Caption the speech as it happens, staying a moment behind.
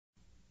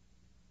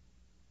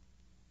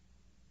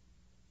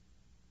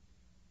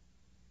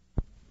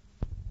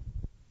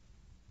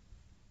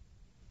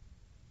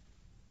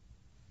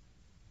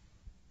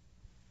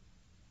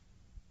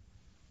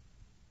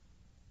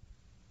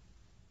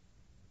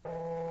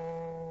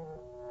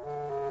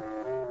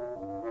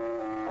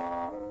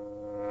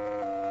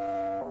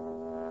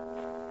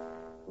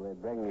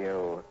bring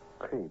you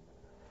Creep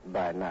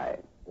by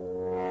Night. The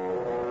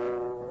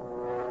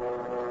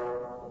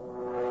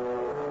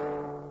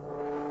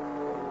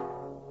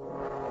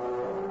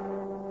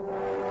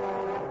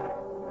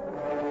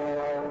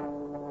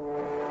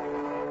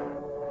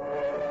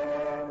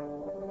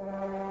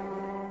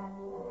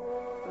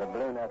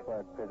Blue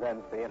Network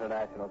presents the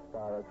international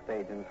star of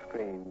stage and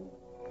screen,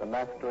 the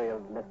mastery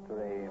of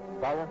mystery,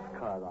 Boris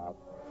Karloff,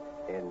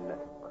 in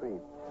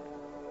Creep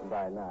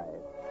by Night.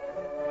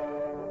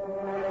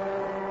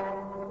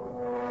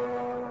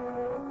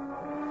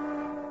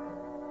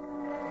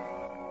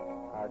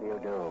 How do you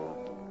do?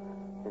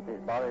 This is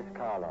Boris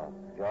Karloff,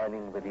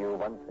 joining with you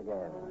once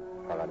again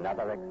for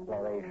another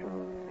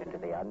exploration into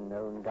the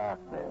unknown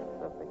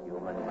darkness of the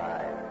human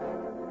mind.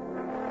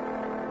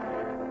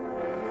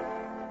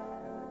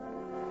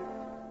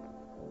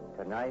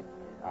 Tonight,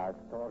 our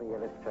story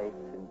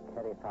illustrates in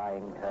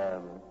terrifying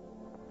terms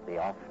the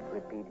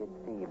oft-repeated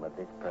theme of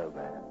this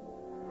program.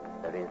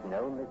 There is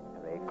no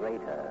mystery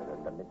greater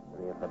than the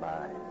mystery of the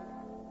mind.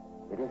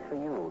 It is for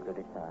you to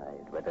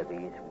decide whether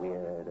these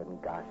weird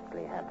and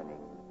ghastly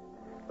happenings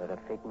were a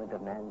figment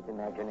of man's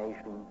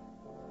imagination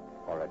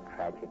or a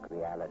tragic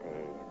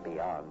reality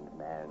beyond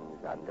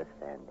man's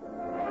understanding.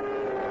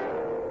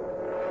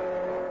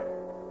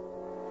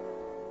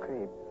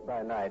 Creep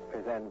by Night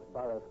presents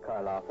Boris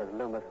Karloff as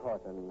Loomis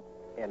Horton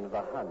in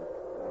The Hunt.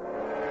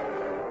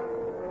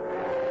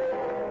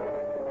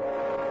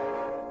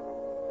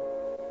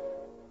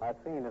 Our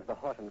scene is the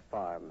Horton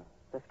farm,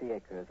 50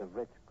 acres of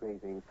rich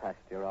grazing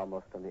pasture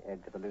almost on the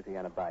edge of the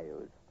Louisiana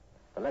bayous.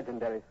 The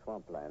legendary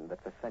swampland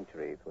that for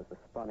centuries was the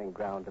spawning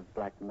ground of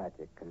black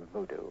magic and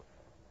voodoo.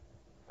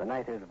 The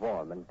night is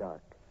warm and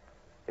dark,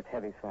 its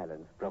heavy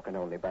silence broken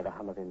only by the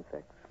hum of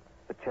insects,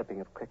 the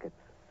chirping of crickets,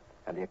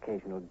 and the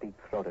occasional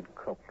deep-throated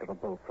croak of a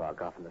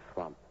bullfrog off in the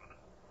swamp.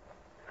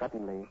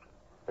 Suddenly,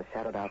 the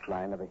shadowed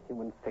outline of a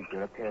human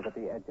figure appears at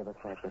the edge of a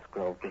cypress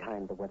grove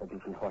behind the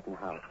weather-beaten Horton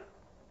house,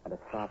 and a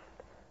soft,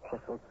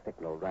 whistled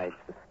signal rides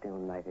the still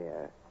night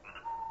air.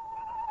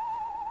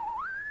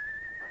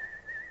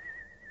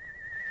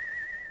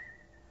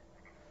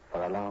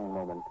 For a long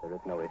moment, there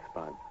is no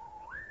response.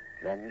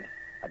 Then,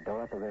 a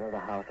door at the rear of the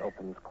house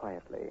opens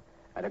quietly,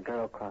 and a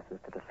girl crosses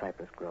to the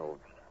cypress grove,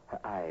 her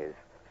eyes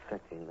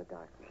searching the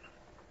darkness.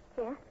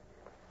 Yes?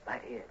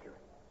 Right here,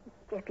 Julie.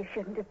 Jeff, you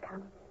shouldn't have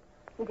come.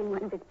 He's in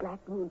one of his black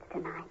moods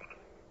tonight.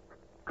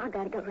 I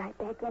gotta go right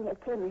back in. He'll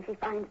kill me if he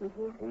finds me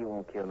here. He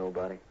won't kill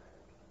nobody.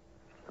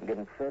 I'm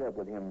getting fed up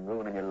with him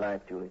ruining your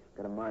life, Julie.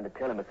 Got a mind to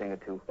tell him a thing or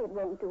two. It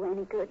won't do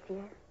any good,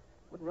 Jeff.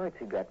 What rights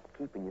he got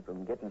keeping you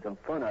from getting some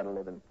fun out of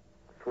living?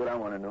 That's what I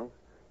want to know.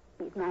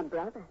 He's my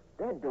brother.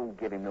 That don't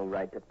give him no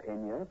right to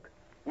pin you up.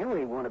 You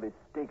ain't one of his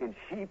stinking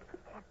sheep.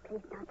 Jeff,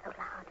 please not so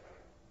loud.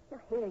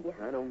 He'll hear you.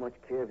 I don't much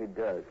care if he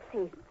does.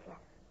 Please, Jeff.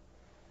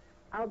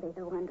 I'll be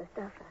the one to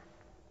suffer.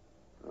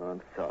 Oh,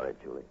 I'm sorry,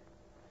 Julie.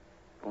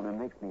 Only it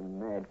makes me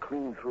mad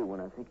clean through when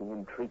I think of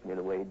him treating you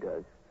the way he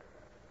does.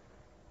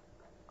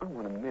 I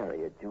want to marry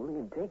you, Julie,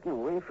 and take you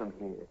away from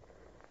here.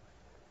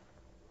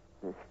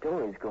 There's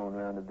stories going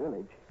around the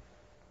village.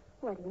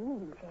 What do you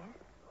mean,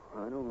 Jeff?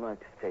 I don't like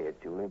to say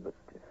it, Julie, but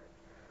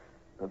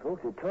the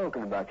folks are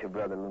talking about your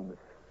brother Loomis.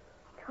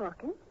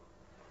 Talking?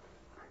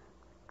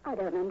 I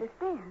don't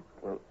understand.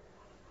 Well,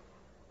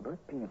 Bud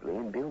Peevely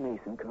and Bill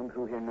Mason come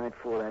through here night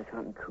before last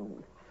hunting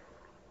coon.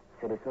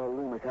 Said they saw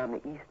Loomis out in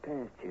the east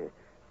pasture,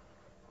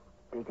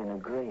 digging a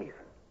grave.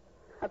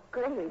 A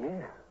grave?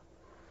 Yeah.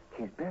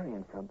 He's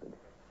burying something.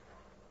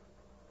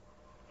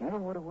 You know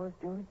what it was,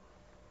 Julie?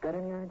 Got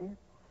any idea?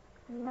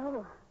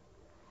 No.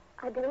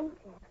 I don't,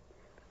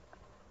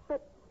 Jeff.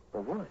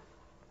 But what?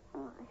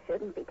 Oh, I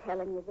shouldn't be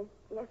telling you this,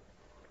 Jeff.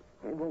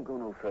 It won't go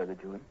no further,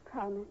 Julie.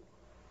 Promise.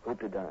 Hope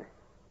to die.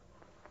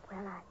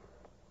 Well,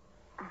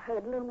 I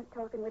heard Loomis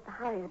talking with the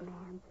hired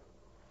man.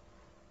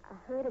 I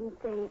heard him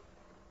say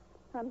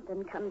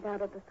something comes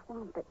out of the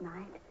swamp at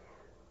night.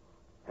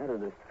 Out of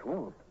the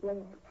swamp? Yes.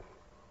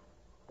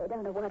 They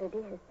don't know what it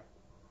is.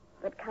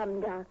 But come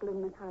dark,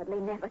 Loomis hardly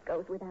never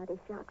goes without his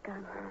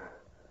shotgun.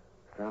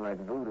 Sound like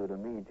voodoo to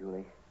me,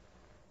 Julie.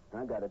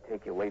 I gotta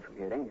take you away from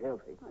here. It ain't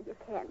healthy. Oh, you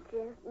can't,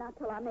 Jeff. Not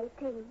till I'm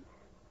 18.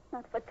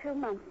 Not for 2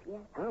 months yet.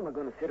 How am I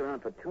going to sit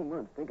around for 2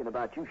 months thinking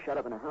about you shut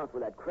up in a house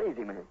with that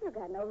crazy man? You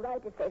got no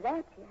right to say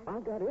that, Jeff.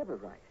 I got every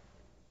right.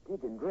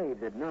 Digging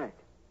graves at night.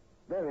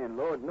 Burying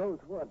Lord knows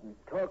what and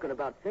talking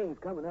about things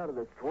coming out of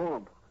the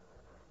swamp.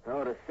 I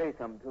ought to say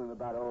something to him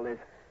about all this.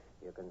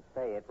 You can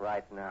say it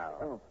right now.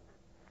 Oh.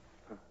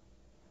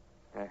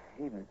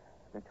 Evening,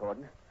 Mr.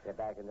 Horton. Get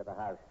back into the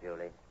house,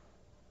 Julie.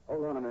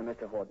 Hold on a minute,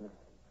 Mr. Horton.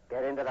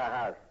 Get into the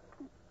house.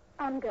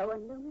 I'm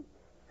going, Loomis.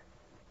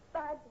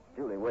 Bye, Jeff.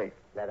 Julie, wait.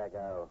 Let her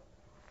go.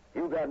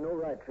 You got no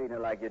right treating her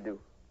like you do.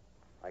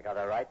 I got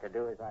a right to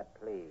do as I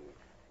please.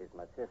 She's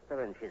my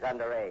sister and she's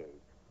underage.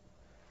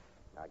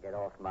 Now get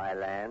off my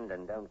land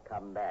and don't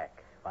come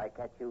back. If I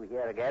catch you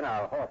here again,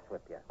 I'll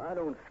horsewhip you. I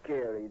don't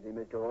scare easy,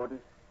 Mr. Horton.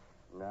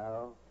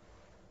 No?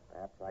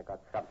 Perhaps I got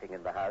something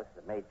in the house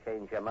that may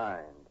change your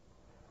mind.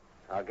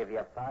 I'll give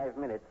you 5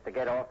 minutes to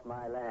get off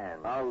my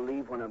land. I'll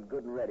leave when I'm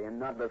good and ready, and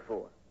not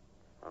before.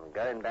 I'm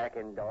going back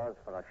indoors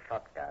for a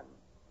shotgun.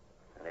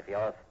 And if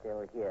you're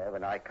still here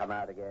when I come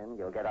out again,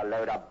 you'll get a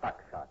load of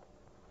buckshot.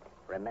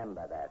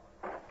 Remember that.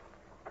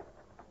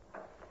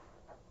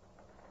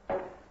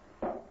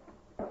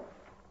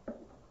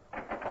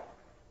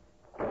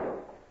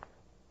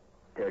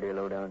 Dirty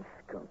low-down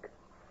skunk.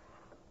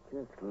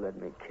 Just let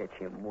me catch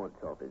him once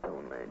off his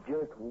own land.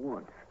 Just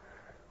once.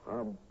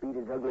 I'll beat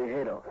his ugly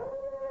head off.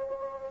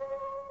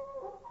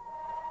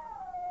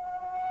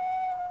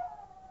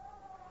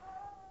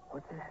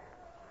 What's that?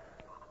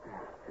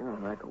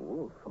 Sounds like a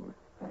wolf.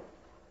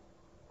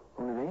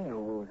 Only there ain't no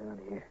wolves out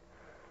here.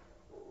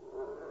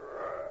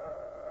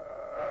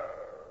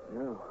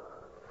 No.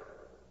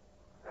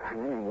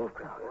 There ain't wolf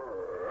crowd.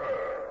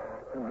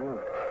 Come on.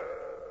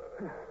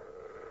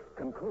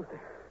 Come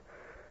closer.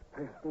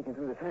 I'm sneaking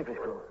through the cypress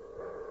grove.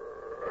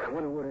 I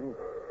wonder what it is.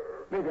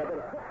 Maybe I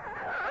better...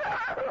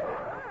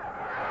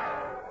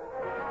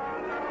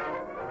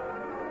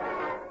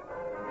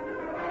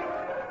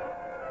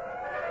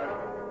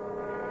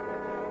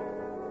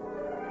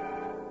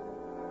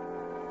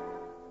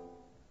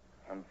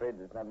 I'm afraid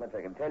there's not much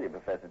I can tell you,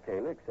 Professor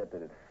Taylor, except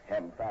that it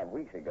happened 5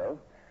 weeks ago.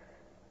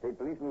 State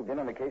police moved in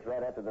on the case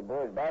right after the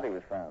boy's body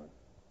was found.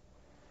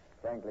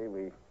 Frankly,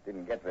 we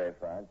didn't get very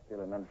far. It's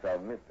still an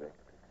unsolved mystery.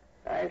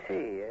 I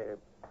see.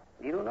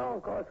 You know,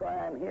 of course, why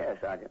I'm here,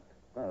 Sergeant.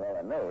 Well, all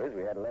I know is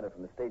we had a letter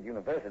from the state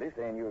university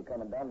saying you were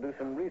coming down to do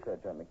some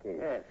research on the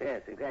case.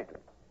 Yes, exactly.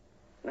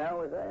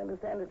 Now, as I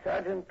understand it,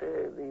 Sergeant,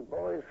 the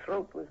boy's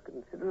throat was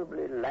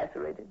considerably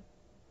lacerated.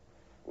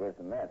 Worse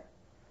than that.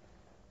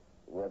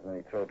 There wasn't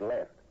any throat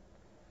left.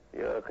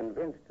 You're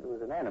convinced it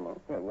was an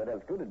animal? Well, what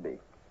else could it be?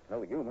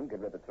 No human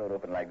could rip a throat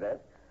open like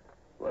that.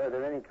 Were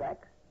there any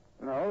tracks?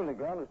 No, the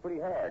ground was pretty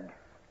hard.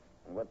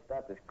 And what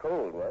stopped us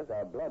cold was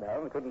our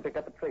bloodhound couldn't pick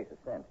up a trace of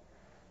scent.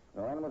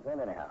 No animal scent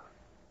anyhow.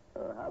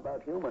 How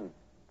about human?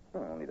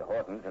 Well, only the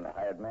Hortons and the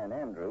hired man,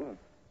 Andrew.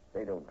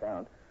 They don't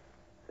count.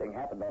 Thing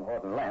happened on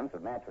Horton land, so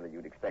naturally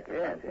you'd expect to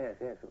find it.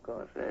 Yes, of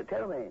course.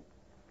 Tell me,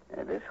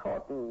 this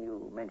Horton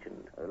you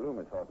mentioned...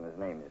 Loomis Horton, his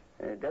name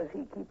is. Does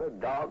he keep a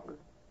dog?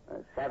 A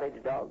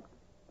savage dog?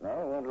 No,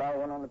 won't allow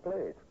one on the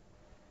place.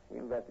 We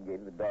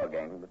investigated the dog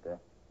angle, but there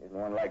isn't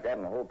one like that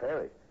in the whole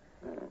parish.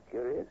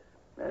 Curious.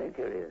 Very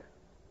curious.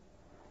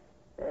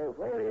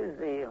 Where is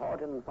the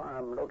Horton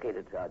farm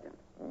located, Sergeant?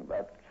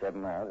 About 7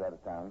 miles out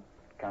of town.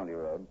 County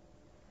road.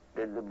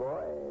 Did the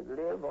boy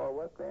live or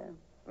work there?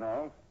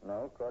 No.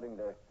 According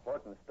to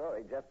Horton's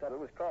story, Jeff Tuttle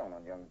was calling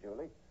on young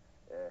Julie.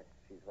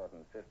 She's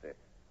Horton's sister.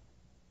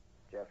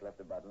 Jeff left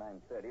about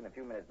 9:30, and a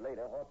few minutes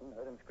later, Horton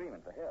heard him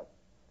screaming for help.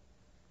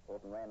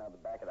 Horton ran out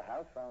the back of the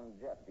house, found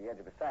Jeff at the edge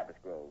of a cypress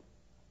grove.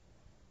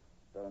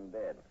 Stone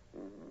dead.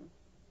 Mm-hmm.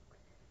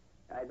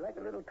 I'd like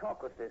a little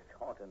talk with this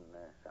Horton,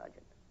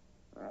 Sergeant.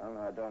 Well,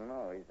 I don't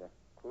know. He's a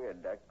queer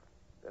duck.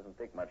 Doesn't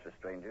take much to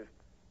strangers.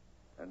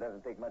 And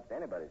doesn't take much to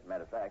anybody, as a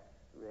matter of fact.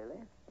 Really?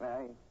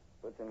 Well, he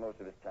puts in most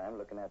of his time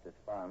looking after his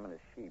farm and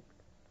his sheep.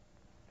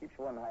 Keeps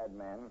one hired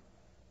man.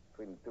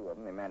 Between the two of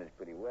them, they manage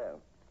pretty well.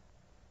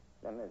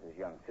 Then there's his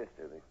young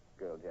sister, the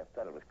girl Jeff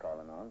Tuttle was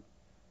calling on.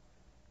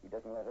 He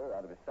doesn't let her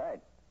out of his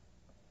sight.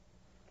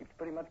 Keeps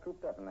pretty much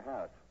cooped up in the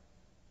house.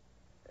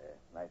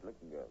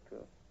 Nice-looking girl,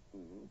 too.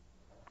 Mm-hmm.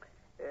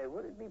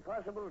 Would it be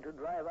possible to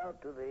drive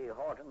out to the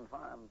Horton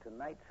farm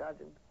tonight,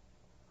 Sergeant?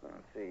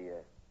 Let's see,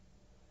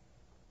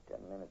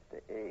 10 minutes to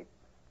 8. It'll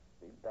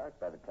be dark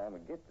by the time we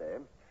get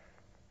there.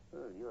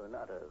 Well, you're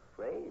not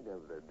afraid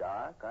of the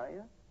dark, are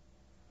you?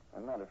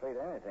 I'm not afraid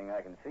of anything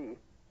I can see.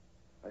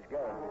 Let's go.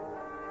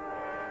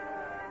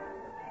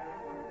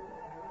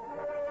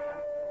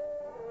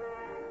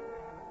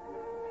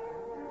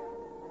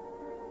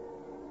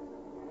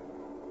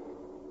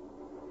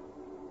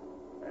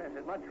 Is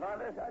it much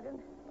farther,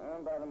 Sergeant?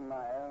 About a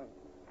mile.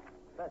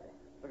 Professor,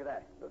 look at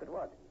that. Look at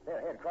what? They're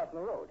ahead crossing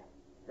the road.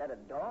 Is that a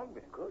dog?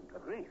 Good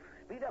grief.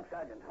 Speed up,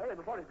 Sergeant. Hurry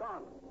before it's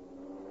gone.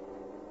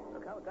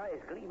 Look how its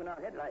eyes gleam in our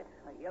headlights.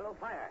 A yellow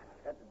fire.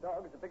 That's a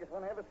dog. It's the biggest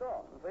one I ever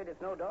saw. I'm afraid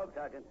it's no dog,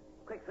 Sergeant.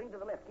 Quick, swing to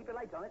the left. Keep your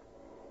lights on it.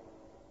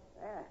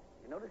 There.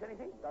 You notice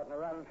anything? Starting to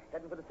run,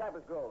 heading for the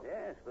cypress grove.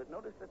 Yes, but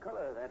notice the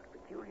color, that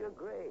peculiar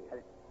gray.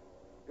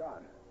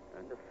 Gone.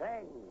 And the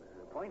fangs,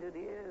 the pointed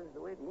ears, the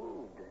way it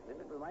moved.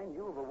 Didn't it remind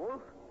you of a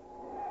wolf?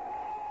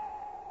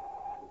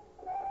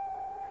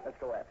 Let's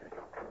go after it.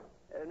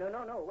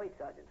 No. Wait,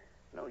 Sergeant.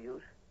 No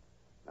use.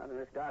 Not in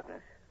this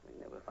darkness.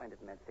 We never find it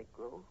in that thick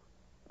grove.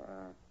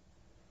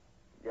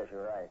 Guess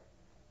you're right.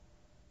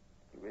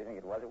 You really think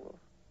it was a wolf?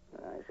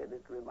 I said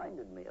it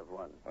reminded me of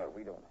one. Well,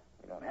 we don't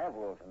have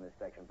wolves in this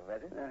section,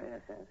 Professor.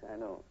 Yes, I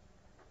know.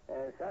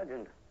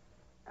 Sergeant,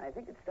 I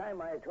think it's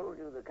time I told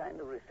you the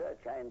kind of research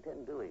I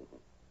intend doing.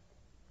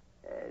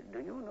 Do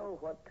you know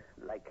what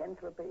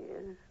lycanthropy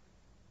is?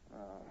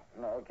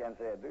 No, can't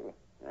say I do.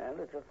 Well,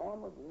 it's a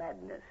form of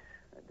madness,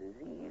 a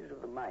disease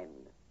of the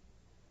mind.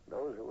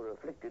 Those who are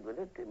afflicted with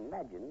it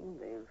imagine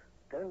they've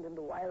turned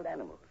into wild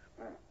animals.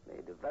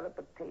 They develop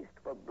a taste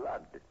for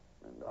blood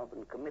and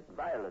often commit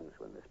violence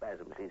when the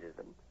spasm seizes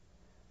them.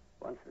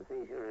 Once the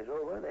seizure is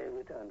over, they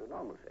return to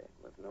normalcy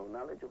with no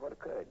knowledge of what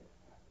occurred.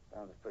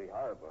 Sounds pretty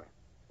horrible.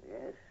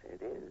 Yes,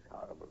 it is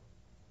horrible.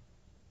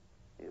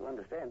 You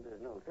understand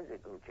there's no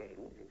physical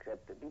change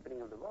except the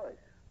deepening of the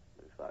voice,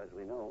 as far as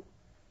we know.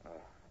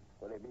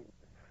 What do you mean,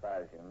 as far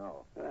as you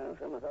know? Well,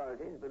 some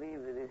authorities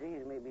believe the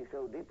disease may be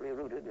so deeply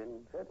rooted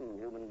in certain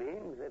human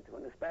beings that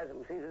when a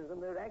spasm seizes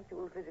them, their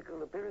actual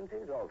physical appearance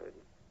is altered.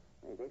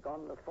 They take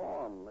on the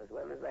form as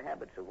well as the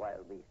habits of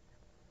wild beasts.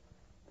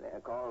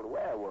 They're called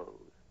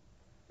werewolves,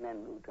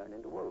 men who turn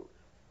into wolves.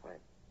 Right.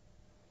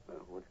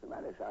 Well, what's the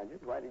matter,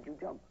 Sergeant? Why did you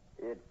jump?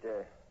 It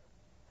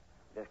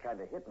just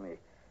kind of hit me.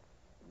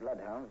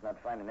 Bloodhounds not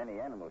finding any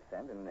animal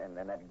scent, and then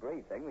that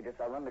gray thing we just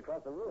saw running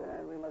across the road.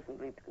 We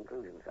mustn't leap to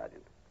conclusions,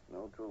 Sergeant.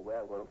 No true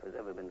werewolf has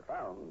ever been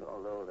found,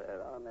 although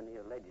there are many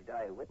alleged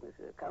eyewitness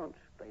accounts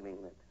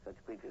claiming that such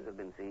creatures have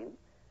been seen,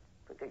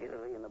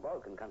 particularly in the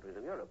Balkan countries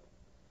of Europe.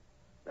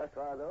 Thus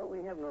far, though,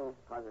 we have no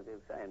positive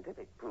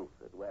scientific proof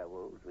that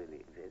werewolves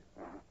really exist.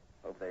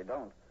 Hope they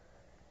don't.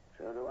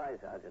 So do I,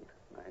 Sergeant.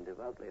 I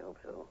devoutly hope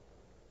so.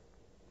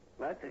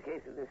 But the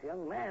case of this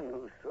young man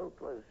whose throat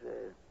was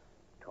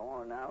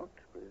torn out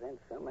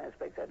presents some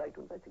aspects I'd like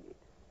to investigate.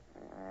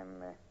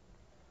 I'm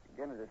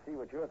beginning to see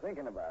what you're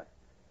thinking about.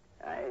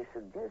 I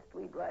suggest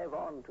we drive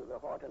on to the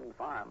Horton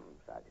farm,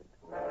 Sergeant.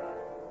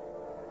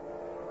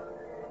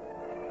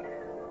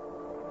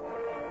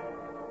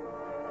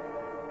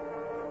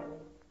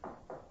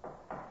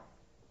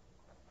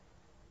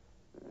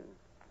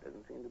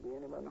 Doesn't seem to be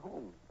anyone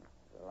home.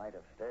 The light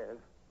upstairs,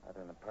 out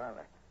in the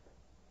parlor.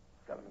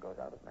 Seldom goes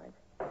out at night.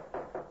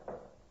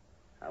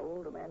 How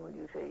old a man would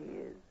you say he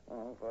is?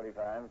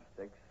 45,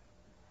 6.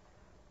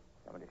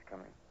 Somebody's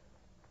coming.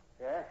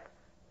 Yes?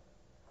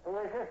 Who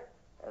is it?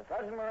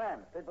 Sergeant Moran,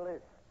 State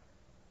Police.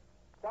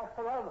 Just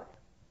a moment.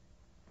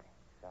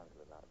 Sounds a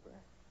little out of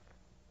breath.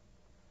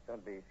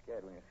 Don't be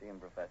scared when you see him,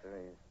 Professor.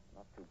 He's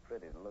not too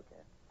pretty to look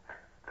at.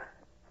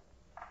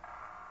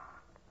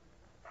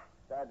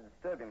 Sorry to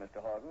disturb you,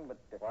 Mr. Horton, but...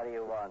 What do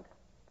you want?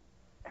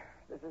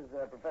 This is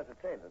Professor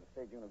Taylor of the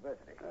State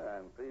University.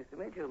 I'm pleased to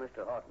meet you,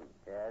 Mr. Horton.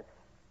 Yes?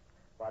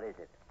 What is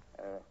it?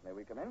 May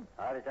we come in?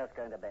 I was just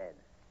going to bed.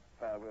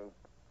 We'll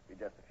be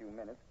just a few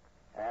minutes.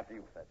 After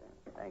you, Professor.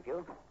 Thank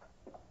you.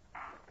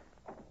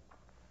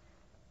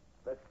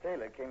 Professor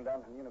Taylor came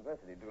down from the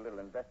university to do a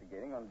little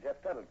investigating on Jeff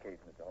Tuttle's case,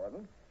 Mr.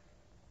 Horton.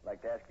 I'd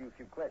like to ask you a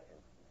few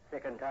questions.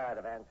 Sick and tired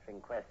of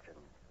answering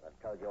questions. I've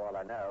told you all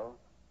I know.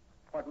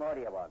 What more do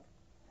you want?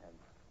 And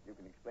you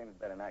can explain it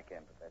better than I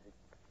can, Professor.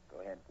 Go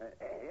ahead.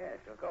 Yes,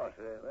 of course.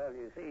 Well,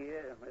 you see,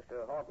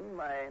 Mr. Horton,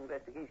 my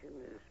investigation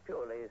is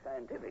purely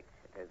scientific.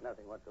 It has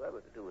nothing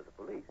whatsoever to do with the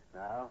police.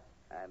 No?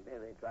 I'm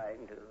merely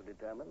trying to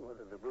determine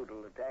whether the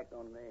brutal attack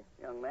on the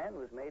young man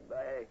was made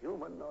by a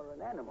human or an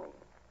animal.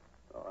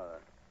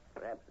 Or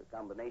perhaps a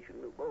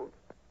combination of both.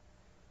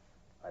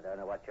 I don't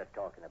know what you're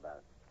talking about.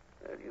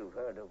 Well, you've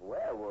heard of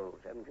werewolves,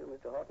 haven't you,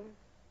 Mr. Horton?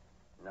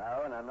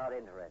 No, and I'm not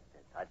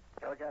interested. I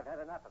told you I've had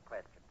enough of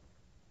questions.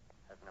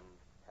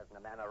 Hasn't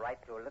a man a right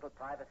to a little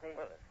privacy?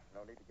 Well, there's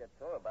no need to get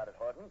sore about it,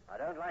 Horton. I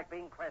don't like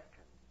being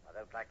questioned. I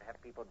don't like to have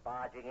people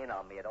barging in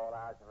on me at all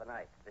hours of the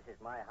night. This is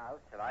my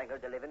house, and I'm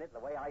going to live in it the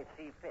way I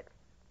see fit,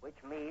 which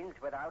means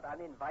without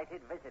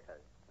uninvited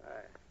visitors.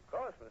 Of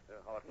course,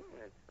 Mr. Horton.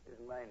 It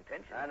isn't my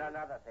intention. And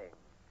another thing.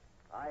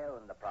 I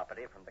own the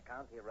property from the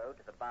county road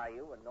to the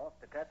bayou and north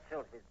to Kurt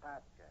Schultz's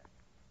pasture.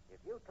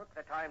 If you took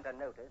the time to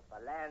notice,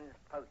 the land's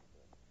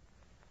posted.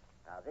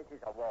 Now, this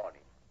is a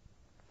warning.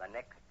 The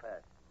next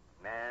person,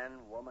 man,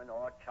 woman,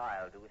 or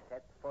child who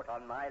sets foot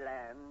on my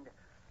land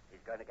is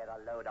going to get a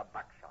load of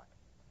buckshot.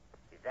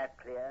 Is that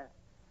clear?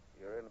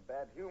 You're in a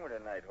bad humor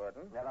tonight,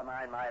 Horton. Never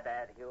mind my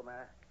bad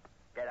humor.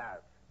 Get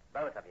out.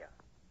 Both of you.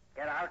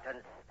 Get out and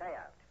stay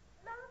out.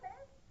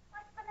 Lovis,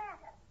 what's the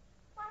matter?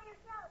 Why are you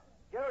shouting?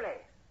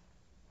 Julie,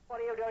 what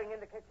are you doing in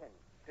the kitchen?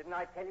 Didn't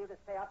I tell you to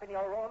stay up in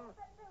your room?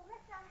 But,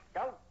 Loomis,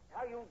 Don't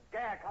how you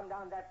dare come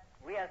down that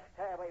rear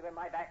stairway when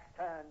my back's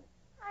turned.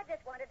 I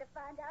just wanted to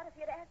find out if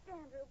you'd asked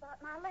Andrew about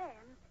my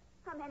land.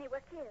 How many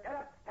were killed? Get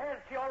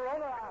upstairs to your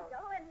room or I'll...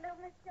 Go and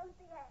Loomis, don't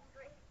be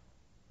angry.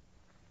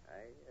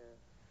 I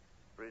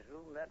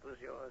presume that was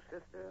your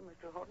sister,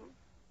 Mr. Horton?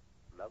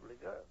 Lovely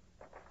girl.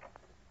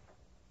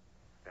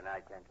 Good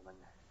night, gentlemen.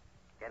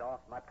 Get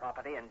off my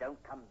property and don't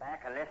come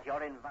back unless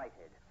you're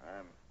invited.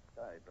 I'm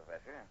sorry,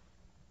 Professor.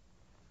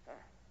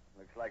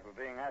 Looks like we're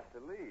being asked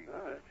to leave.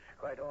 Oh, it's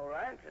quite all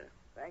right.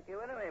 Thank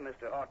you anyway,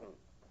 Mr. Horton.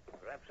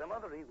 Perhaps some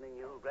other evening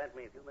you'll grant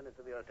me a few minutes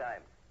of your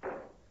time.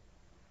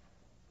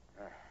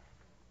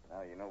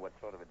 Now you know what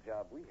sort of a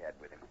job we had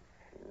with him.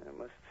 I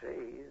must say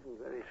he isn't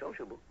very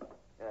sociable.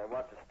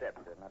 Watch the steps.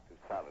 They're not too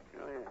solid.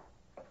 Oh, yeah.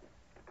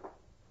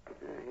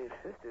 His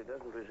sister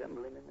doesn't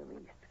resemble him in the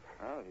least.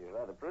 Oh, she's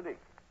rather pretty.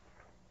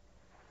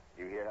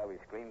 You hear how he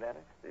screamed at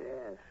her?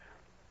 Yes.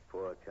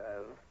 Poor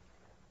child.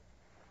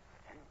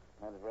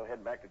 Might as well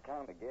head back to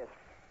town, I guess.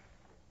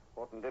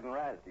 Horton didn't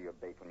rise to your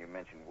bait when you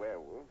mentioned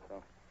werewolves,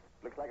 so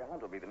looks like a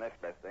hunt will be the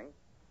next best thing.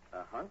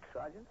 A hunt,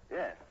 Sergeant?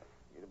 Yes.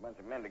 Get a bunch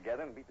of men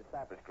together and beat the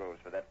cypress groves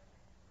for that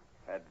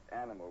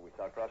animal we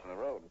saw crossing the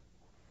road.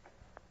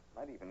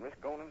 Might even risk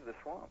going into the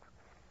swamp.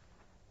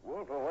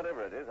 Wolf or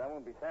whatever it is, I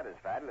won't be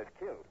satisfied till it's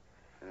killed.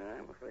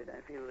 I'm afraid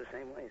I feel the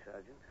same way,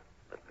 Sergeant.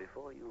 But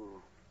before you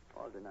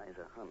organize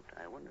a hunt,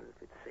 I wonder if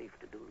it's safe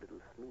to do a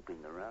little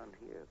snooping around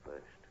here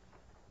first.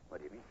 What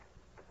do you mean?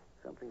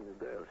 Something the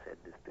girl said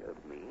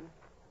disturbed me.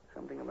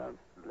 Something about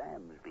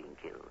lambs being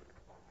killed.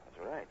 That's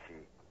right.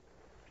 She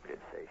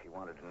did say she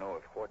wanted to know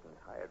if Horton's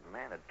hired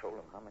man had told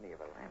him how many of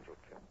her lambs were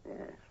killed.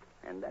 Yes,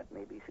 and that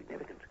may be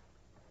significant.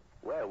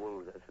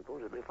 Werewolves are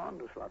supposedly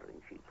fond of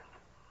slaughtering sheep.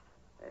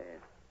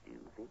 Do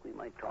you think we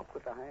might talk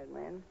with the hired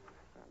man?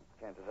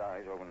 Chances are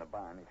he's over in the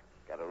barn.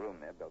 He's got a room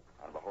there built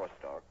out of a horse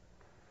stall.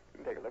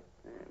 You can take a look.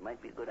 It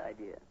might be a good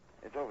idea.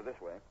 It's over this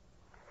way.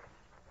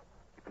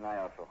 Keep an eye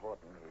out for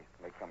Horton.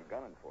 He may come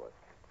gunning for us.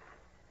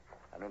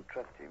 I don't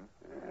trust him.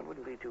 I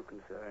wouldn't be too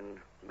concerned.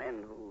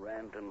 Men who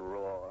rant and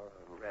roar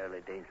are rarely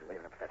dangerous. Wait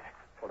a minute, Professor.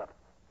 Hold up.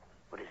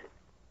 What is it?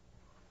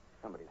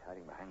 Somebody's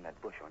hiding behind that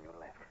bush on your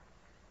left.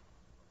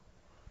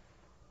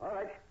 All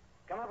right.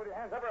 Come up with your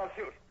hands up or I'll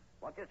shoot.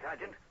 What's it,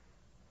 Sergeant?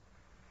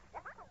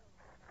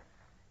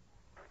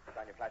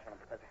 Shine your flash on him,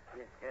 Professor.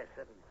 Yes,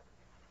 certainly.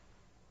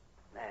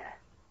 There.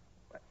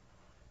 What?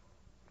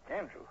 It's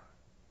Andrew.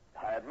 The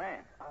hired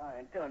man.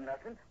 I ain't doing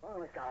nothing.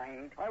 Honest, I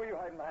ain't. Why were you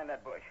hiding behind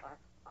that bush?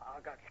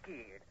 I got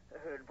scared. I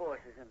heard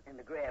voices in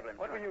the gravel.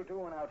 What were you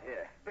doing out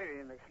here?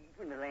 Burying the sheep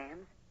and the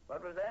lambs.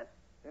 What was that?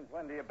 Since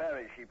when do you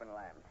bury sheep and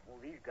lambs? Well,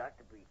 these got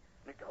to be.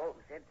 Mr.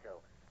 Holton said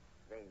so.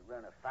 They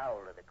run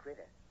afoul of the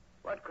critter.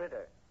 What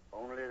critter?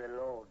 Only the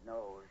Lord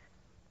knows.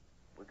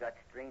 We got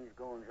strange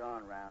goings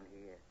on around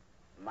here.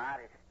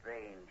 Mighty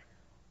strange.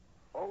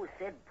 Always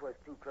said 'twas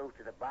too close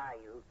to the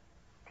bayou.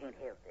 'Tain't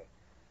healthy.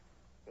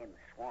 Them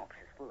swamps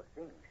is full of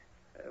things.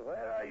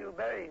 Where are you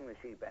burying the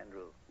sheep,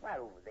 Andrew? Right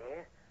over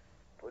there.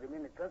 Put 'em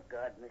in the truck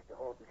guard, Mr.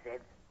 Holton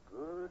said.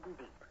 Good and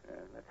deep.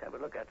 Let's have a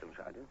look at them,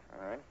 Sergeant.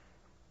 All right.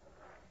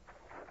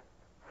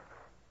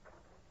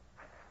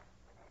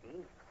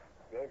 See?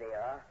 There they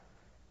are.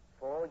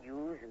 4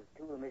 ewes and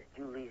 2 of Miss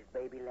Julie's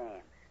baby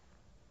lambs.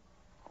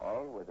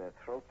 All with their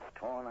throats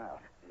torn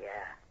out.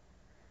 Yeah.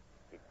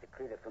 It's the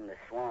critter from the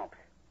swamps.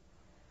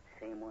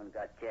 Same one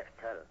got Jeff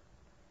Tuttle.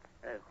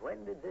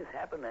 When did this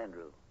happen,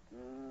 Andrew?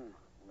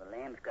 The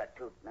lambs got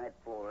took night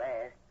before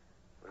last.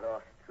 We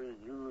lost 3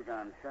 ewes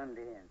on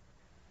Sunday and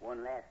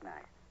 1 last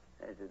night.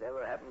 Has it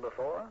ever happened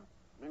before?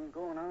 Been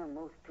going on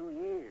most 2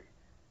 years.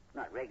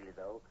 Not regular,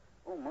 though.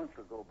 Months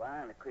will go by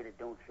and the critter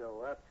don't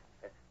show up.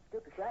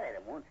 Took a shot at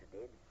him once, it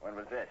did. When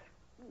was this?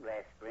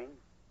 Last spring.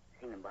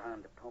 Seen him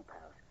behind the pump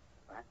house.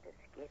 Like to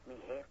scared me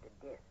half to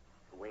death.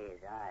 The way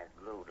his eyes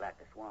glowed like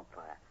the swamp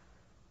fire.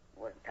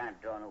 Wasn't time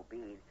to draw no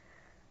bead.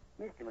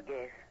 Missed him, I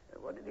guess.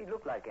 What did he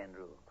look like,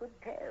 Andrew? Couldn't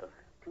tell.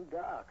 Too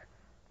dark.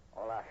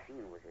 All I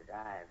seen was his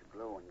eyes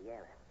glowing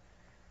yellow.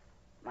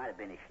 Might have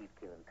been a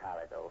sheep-killing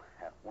collie, though.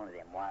 One of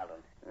them wild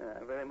ones.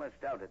 I very much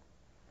doubt it.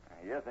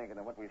 You're thinking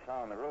of what we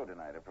saw on the road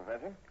tonight,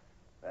 Professor?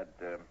 That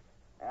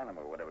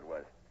animal, whatever it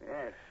was.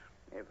 Yes,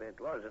 if it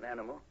was an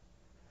animal.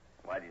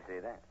 Why do you say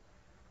that?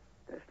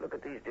 Just look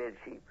at these dead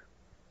sheep.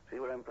 See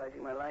where I'm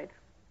flashing my light?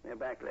 Their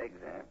back legs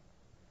there.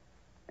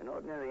 An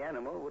ordinary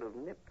animal would have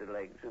nipped the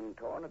legs and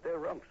torn at their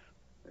rumps.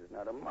 There's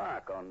not a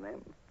mark on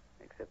them,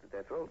 except at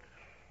their throats.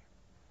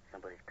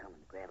 Somebody's coming.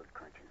 Gravel's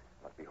crunching.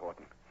 Must be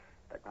Horton.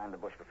 Duck behind the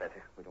bush,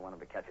 Professor. We don't want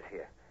him to catch us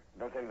here.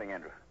 Don't say anything,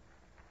 Andrew.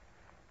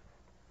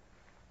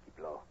 Keep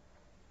low.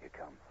 Here he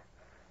comes.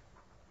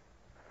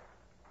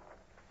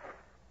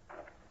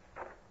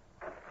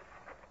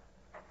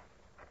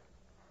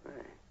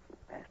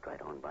 Passed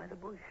right on by the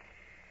bush.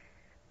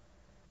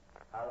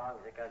 How long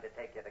is it going to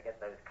take you to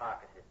get those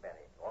carcasses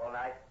buried? All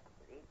night?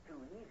 It ain't too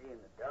easy in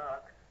the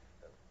dark.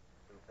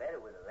 Do better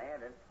with a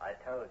lantern. I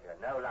told you,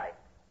 no light.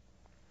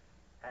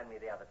 Hand me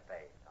the other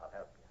spade. I'll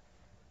help you.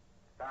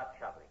 Start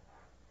shoveling.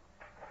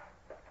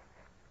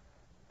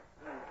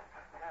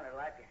 Kind of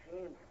like a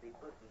shame to be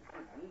putting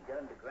good meat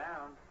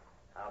underground.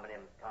 How many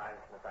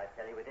times must I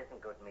tell you it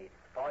isn't good meat?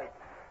 It's poison.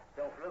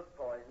 Don't look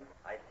poison.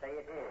 I say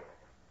it is.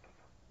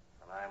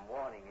 And I'm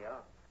warning you.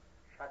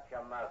 Shut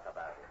your mouth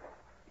about it.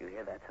 You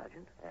hear that,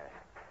 Sergeant? Yes.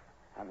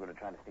 I'm going to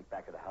try to sneak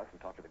back to the house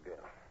and talk to the girl.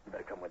 You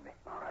better come with me.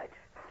 All right.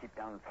 Keep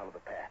down and follow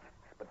the path,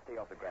 but stay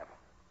off the gravel.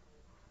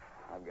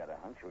 I've got a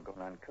hunch we're going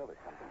to uncover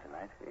something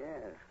tonight.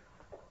 Yes.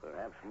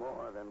 Perhaps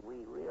more than we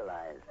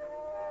realize.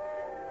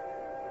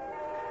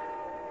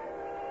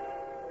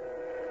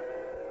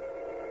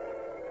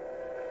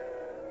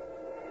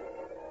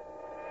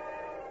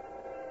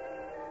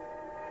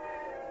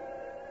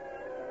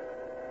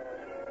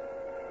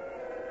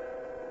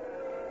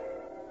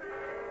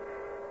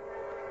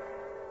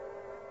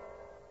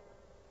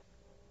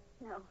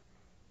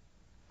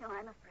 No,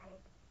 I'm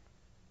afraid.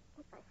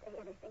 If I say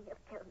anything,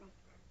 he'll kill me.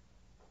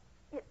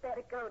 You'd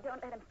better go.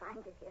 Don't let him find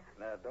you here.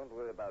 Now, don't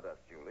worry about us,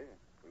 Julie.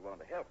 We want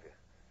to help you.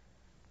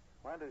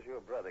 Why does your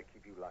brother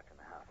keep you locked in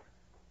the house?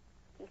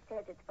 He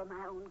says it's for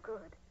my own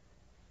good.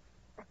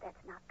 But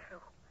that's not true.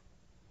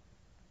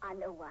 I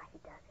know why he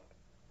does it.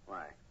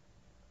 Why?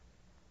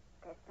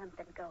 There's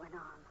something going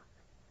on.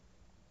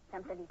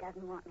 Something he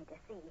doesn't want me to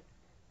see.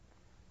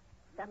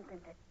 something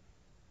that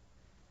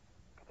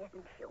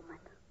isn't human.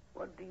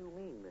 What do you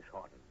mean, Miss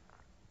Horton?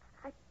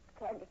 I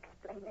can't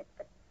explain it,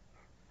 but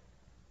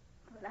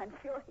I'm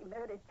sure he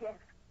murdered Jeff.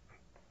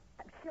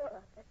 I'm sure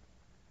of it.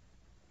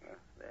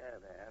 There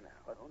now.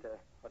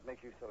 What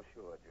makes you so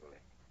sure,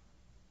 Julie?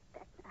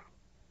 That night.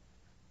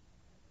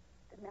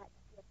 The night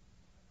Jeff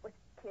was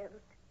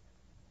killed.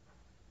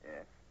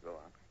 Yes, go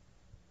on.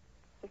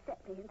 He sent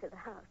me into the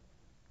house.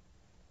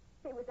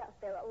 He was out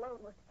there alone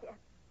with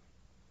Jeff.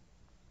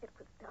 It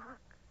was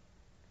dark.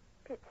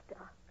 Pitch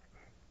dark.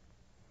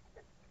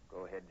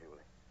 Go ahead,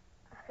 Julie.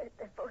 I heard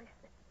their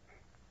voices.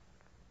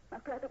 My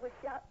brother was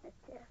shouting at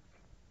Jeff.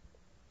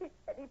 He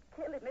said he'd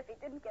kill him if he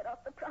didn't get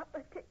off the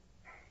property.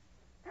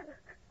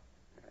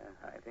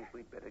 I think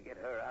we'd better get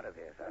her out of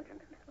here,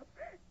 Sergeant.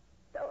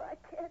 No, I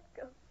can't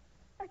go.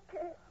 I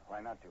can't.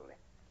 Why not, Julie?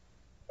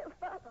 He'll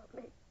follow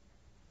me.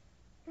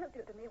 He'll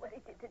do to me what he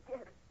did to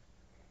Jeff.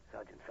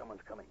 Sergeant,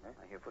 someone's coming. I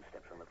hear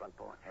footsteps on the front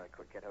porch. All right,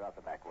 quick, get her out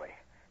the back way.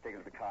 Take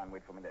her to the car and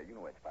wait for me there. You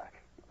know where it's parked.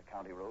 The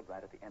county road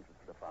right at the entrance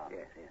to the farm.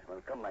 Yes.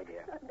 Well, come, my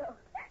dear. No.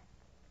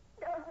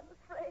 No, I'm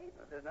afraid.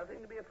 There's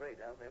nothing to be afraid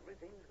of.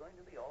 Everything's going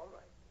to be all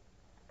right.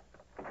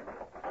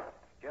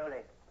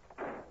 Julie.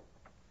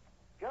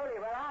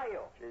 Julie, where are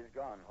you? She's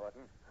gone,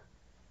 Horton.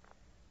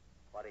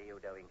 What are you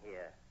doing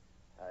here?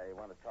 I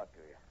want to talk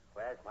to you.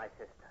 Where's my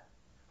sister?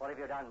 What have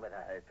you done with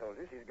her? I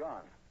told you she's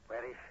gone.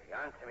 Where is she?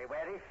 Answer me.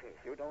 Where is she?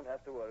 You don't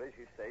have to worry.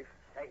 She's safe.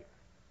 Safe.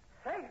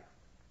 Safe?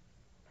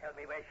 Tell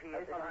me where she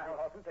is. Take it easy,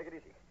 Horton. Take it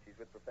easy. She's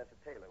with Professor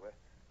Taylor. We're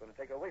going to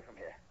take her away from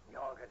here.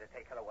 You're going to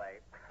take her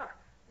away.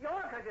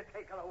 You're going to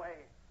take her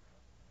away.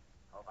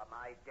 Over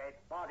my dead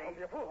body. Don't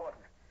be a fool,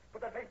 Horton.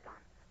 Put that face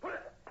down. Put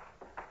it.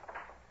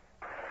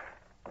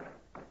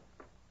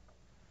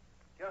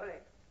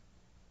 Julie.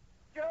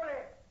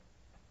 Julie!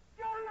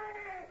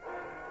 Julie!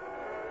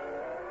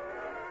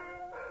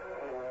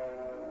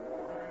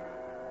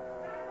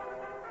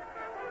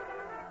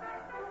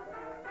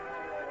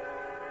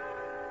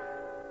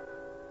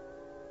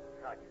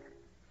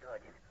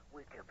 Sergeant,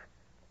 wake up.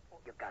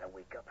 You've got to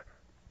wake up.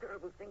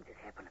 Terrible things have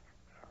happened.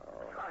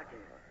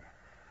 Sergeant.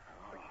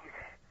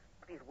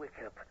 Please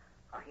wake up.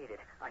 I hate it,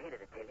 I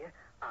tell you.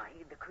 I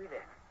hate the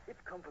critter. It's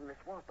come from the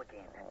swamp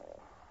again. Oh,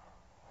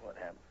 what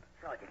happened?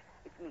 Sergeant,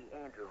 it's me,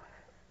 Andrew.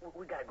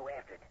 We got to go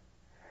after it.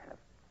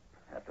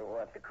 After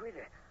what? The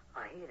critter.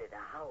 I heard it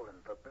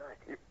howling for blood.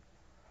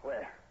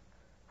 Where?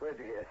 Where'd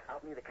you hear it?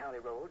 Out near the county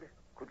road.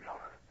 Good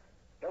Lord.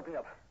 Help me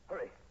up.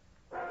 Hurry.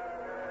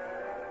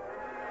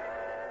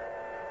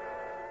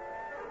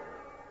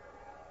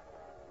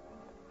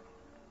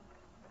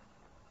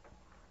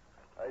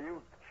 Are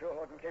you sure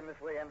Horton came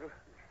this way, Andrew?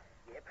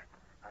 Yep.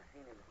 I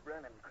seen him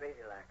running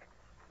crazy like.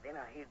 Then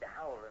I heard the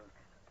howling,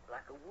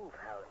 like a wolf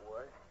howl it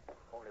was.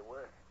 Only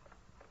worse.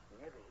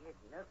 Never heard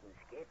nothing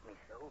scared me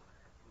so.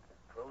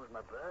 Froze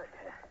my blood.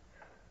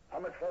 How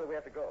much further we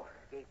have to go?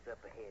 Gate's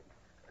up ahead.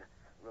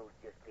 Road's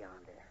just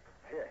beyond there.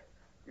 Here,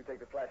 you take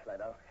the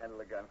flashlight. I'll handle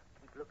the gun.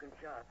 Keep looking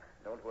sharp.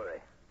 Don't worry.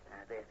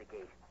 There's the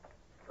gate.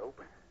 It's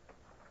open.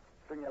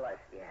 Swing your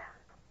light. Yeah.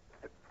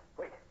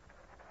 Wait.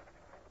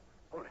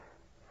 Hold it.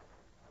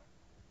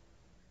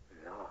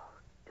 Lord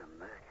to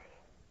mercy.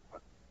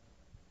 What?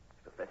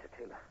 It's Professor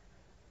Taylor.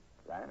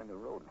 Lying in the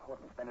road and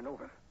Horton bending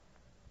over him.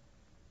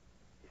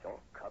 He's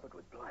all covered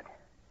with blood.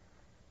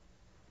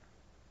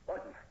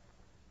 Horton!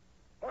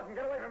 Horton,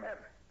 get away from him!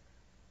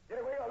 Get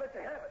away or I'll let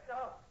you have it.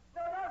 No!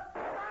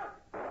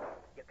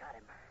 You got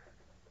him.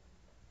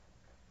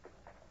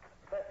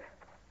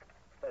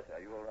 Professor,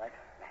 are you all right?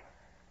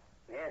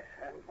 Yes,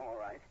 I'm all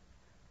right.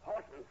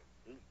 Horton,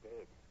 he's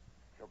dead.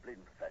 You're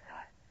bleeding,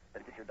 Professor.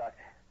 Better get your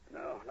doctor.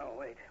 No,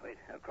 wait.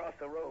 Across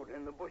the road,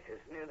 in the bushes,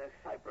 near the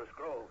cypress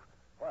grove.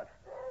 What?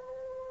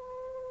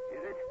 Is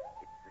it?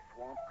 It's the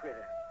swamp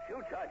critter.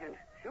 Shoot, Sergeant.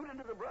 Shoot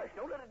into the brush.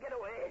 Don't let it get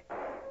away.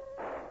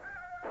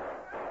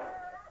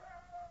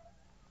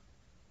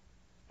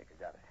 Think you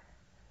got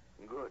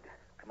it. Good.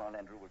 Come on,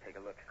 Andrew. We'll take a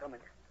look. Coming.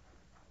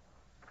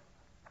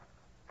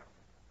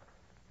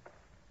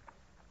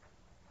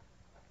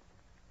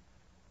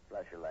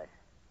 Flash your light.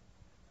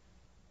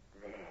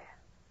 There.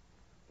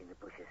 In the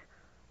bushes.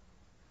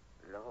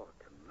 Lord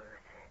to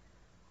mercy.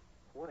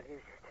 What is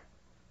it?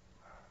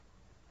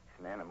 It's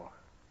an animal.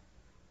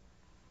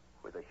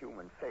 With a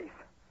human face.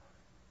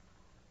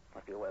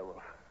 Must be a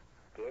werewolf.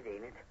 Dead,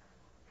 ain't it?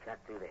 Shot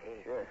through the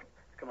head. Yes.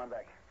 Come on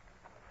back.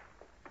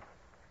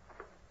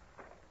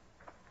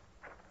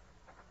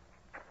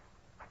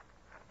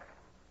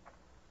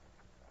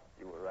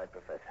 You were right,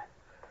 Professor.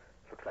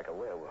 Looks like a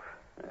werewolf.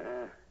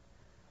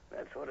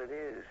 That's what it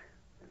is.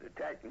 It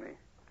attacked me.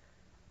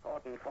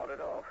 Horton fought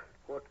it off.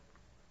 What?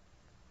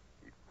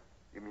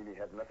 You mean he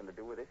had nothing to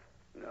do with it?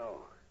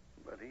 No,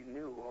 but he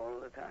knew all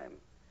the time.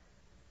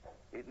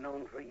 He'd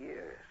known for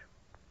years.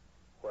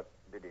 What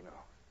did he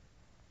know?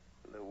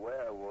 The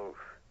werewolf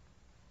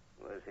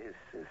was his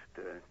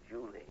sister,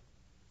 Julie.